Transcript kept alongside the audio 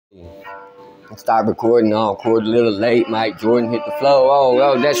Start recording, I'll record a little late. Mike Jordan hit the flow.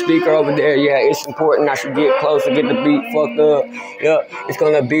 Oh, that speaker over there, yeah, it's important. I should get closer, get the beat fucked up. Yeah, it's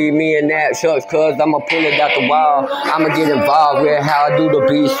gonna be me and that shucks, cuz I'ma pull it out the wall. I'ma get involved with how I do the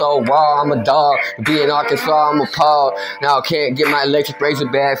beat so raw. I'm a dog. To be in Arkansas, I'm appalled. Now I can't get my electric razor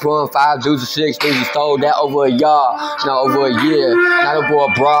back from 5 dudes or 6 dudes. You stole that over a yard, not over a year, not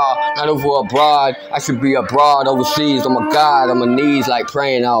over abroad, not over abroad. I should be abroad overseas. I'm a god on my knees like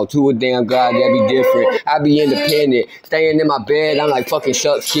praying out to a damn god. That be different. I be independent. Staying in my bed, I'm like fucking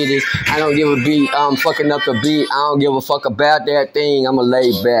shucks kitties. I don't give a beat. I'm fucking up the beat. I don't give a fuck about that thing. I'ma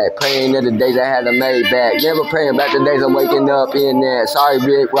lay back. Praying that the days I had a made back. Never praying about the days I'm waking up in that. Sorry,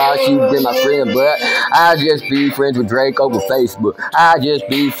 Rick Ross, you been my friend, but I just be friends with Drake over Facebook. I just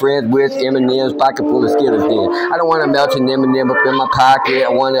be friends with Eminem's pocket full of Skittles then. I don't want to melt an Eminem up in my pocket. I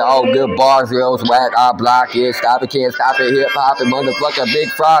want it all good bars, girls, whack, I'll block it. Stop it, can't stop it, hip hop and motherfucker. Big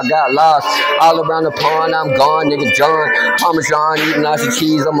Frog got lost. All around the pond, I'm gone, nigga John. Parmesan, eating lots of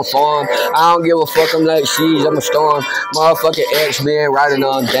cheese on my farm. I don't give a fuck, I'm like she's, I'm a storm. Motherfucking X-Men riding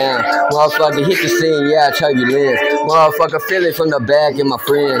on down. Motherfucker hit the scene, yeah, I turbulence. Motherfucker feel it from the back and my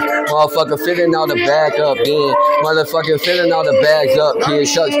friends. Motherfucker feeling all the back up in. Motherfucker filling all the bags up, kid.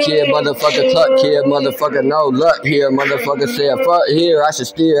 Shucks, kid. Motherfucker cluck, kid. Motherfucker no luck here. Motherfucker said, fuck here. I should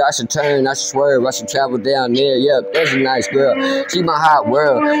steer, I should turn, I should swerve, I should travel down there. Yep, that's a nice girl. She my hot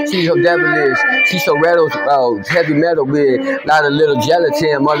world. She's so devilish. She's so heavy metal with a lot of little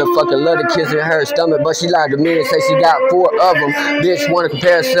gelatin. Motherfucker love to kiss in her stomach, but she lied to me and say she got 4 of them. Bitch wanna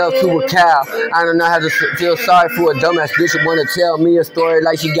compare herself to a cow. I don't know how to feel sorry for a dumbass bitch that wanna tell me a story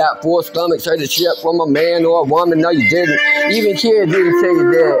like she got 4 stomachs. Heard the shit from a man or a woman. No, you didn't. Even kids didn't tell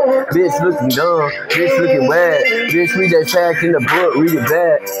you that. Bitch looking dumb. Bitch looking whack. Bitch read that fact in the book. Read it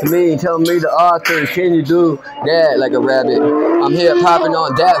back to me. Tell me the author. Can you do that like a rabbit? I'm here popping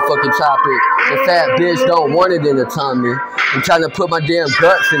on that fucking topic. The fat bitch don't want it in the tummy. I'm trying to put my damn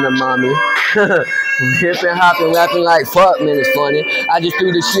guts in the mommy. Hippin', hoppin', rapping like fuck, man, it's funny. I just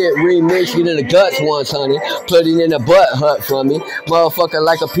threw the shit remixed it in the guts once, honey. Put it in the butt hut from me. Motherfucker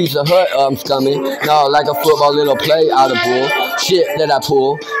like a piece of hut, I'm scummy. No, like a football little play out of bull. Shit that I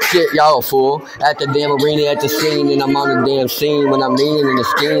pull. Shit, y'all fool. At the damn arena, at the scene, and I'm on the damn scene when I'm meaning in the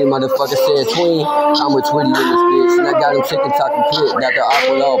scheme. Motherfucker said tween. I'm with Twitty in this bitch, and I got him chicken talking clip. Got the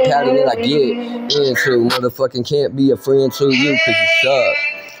awkward all pattern that I get into. Motherfucking can't be a friend to you, cause you suck.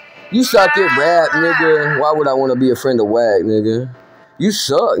 You suck at rap, nigga. Why would I want to be a friend of Whack, nigga? You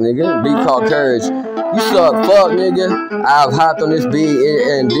suck, nigga. Beat called Courage. You suck, fuck, nigga. I've hopped on this beat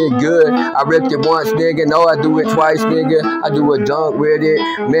and did good. I ripped it once, nigga. No, I do it twice, nigga. I do a dunk with it.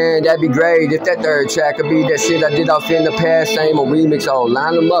 Man, that'd be great if that 3rd track could be that shit I did off in the past. Same old remix. Oh,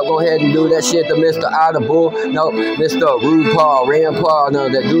 line them up, go ahead and do that shit to Mr. Audible. No, Mr. RuPaul, Rand Paul. No,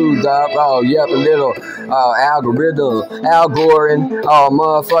 that dude, dog. Oh, yep, a little algorithm. Algorithm. Oh,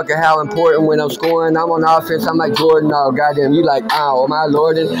 motherfucker, how important when I'm scoring. I'm on offense, I'm like Jordan. Oh, goddamn, you like, oh, my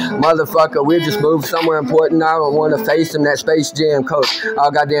lord. Motherfucker, we just moved somewhere important. I don't want to face him, that Space Jam coach.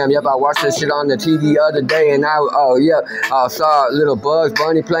 Oh, goddamn, yep, I watched that shit on the TV the other day, and I saw little Bugs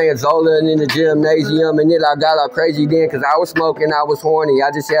Bunny playing Zola in the gymnasium, and then I got all crazy then, because I was smoking, I was horny.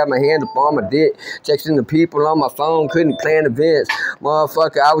 I just had my hand up on my dick, texting the people on my phone, couldn't plan events.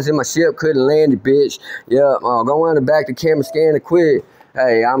 Motherfucker, I was in my ship, couldn't land it, bitch. Yeah, go on the back the camera, scan and quit.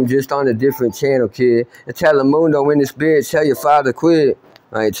 Hey, I'm just on a different channel, kid. And Telemundo in this bitch, tell your father quit.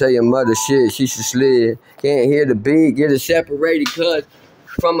 I ain't tell your mother shit, she should slid. Can't hear the beat, get it separated, cuz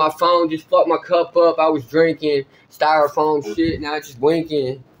from my phone, just fucked my cup up. I was drinking styrofoam shit, now it's just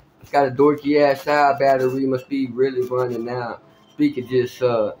winking. It's got a dorky ass side battery, must be really running out. Speaker just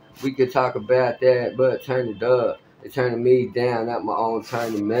we could talk about that, but turn it up. They're turning me down, not my own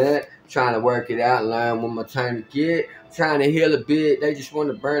turning, man. Trying to work it out, learn when my turn to get. Trying to heal a bit, they just want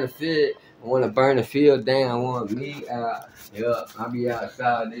to burn a fit. I want to burn the field down, want me out. Yup, I be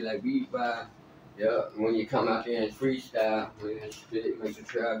outside, they like beat by. Yup, when you come out there and freestyle, when that spit makes the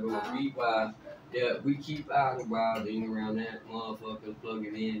track go rewind. Yeah, we keep out a while, they ain't around that motherfucker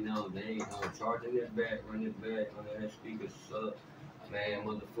plugging in. No, they ain't charging this back, run this back, on that speaker suck. Man,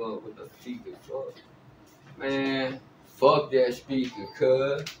 motherfucker, what the speaker fuck? Man, fuck that speaker,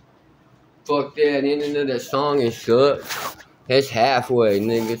 cuz. Fuck that, ending of that song and shit. That's halfway,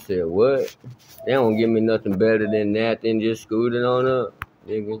 nigga. Said what? They don't give me nothing better than that than just scooting on up,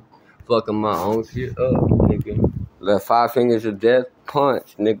 nigga. Fucking my own shit up, nigga. Left 5 fingers of death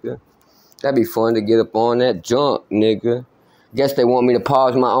punch, nigga. That'd be fun to get up on that jump, nigga. Guess they want me to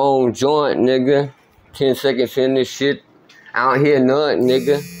pause my own joint, nigga. 10 seconds in this shit. I don't hear nothing,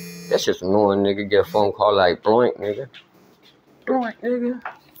 nigga. That's just annoying, nigga. Get a phone call like bloink, nigga. Bloink, nigga.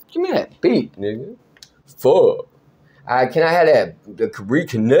 Give me that beat, nigga. Fuck. Alright, can I have that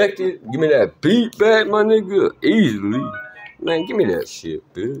reconnected? Give me that beat back, my nigga. Easily. Man, give me that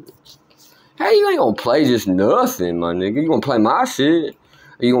shit, bitch. Hey, you ain't gonna play just nothing, my nigga. You gonna play my shit?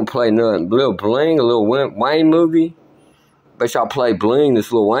 Or you gonna play nothing? Lil Bling, a Lil Wayne movie? Bet y'all play Bling,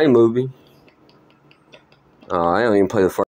 this Lil Wayne movie. I don't even play the first.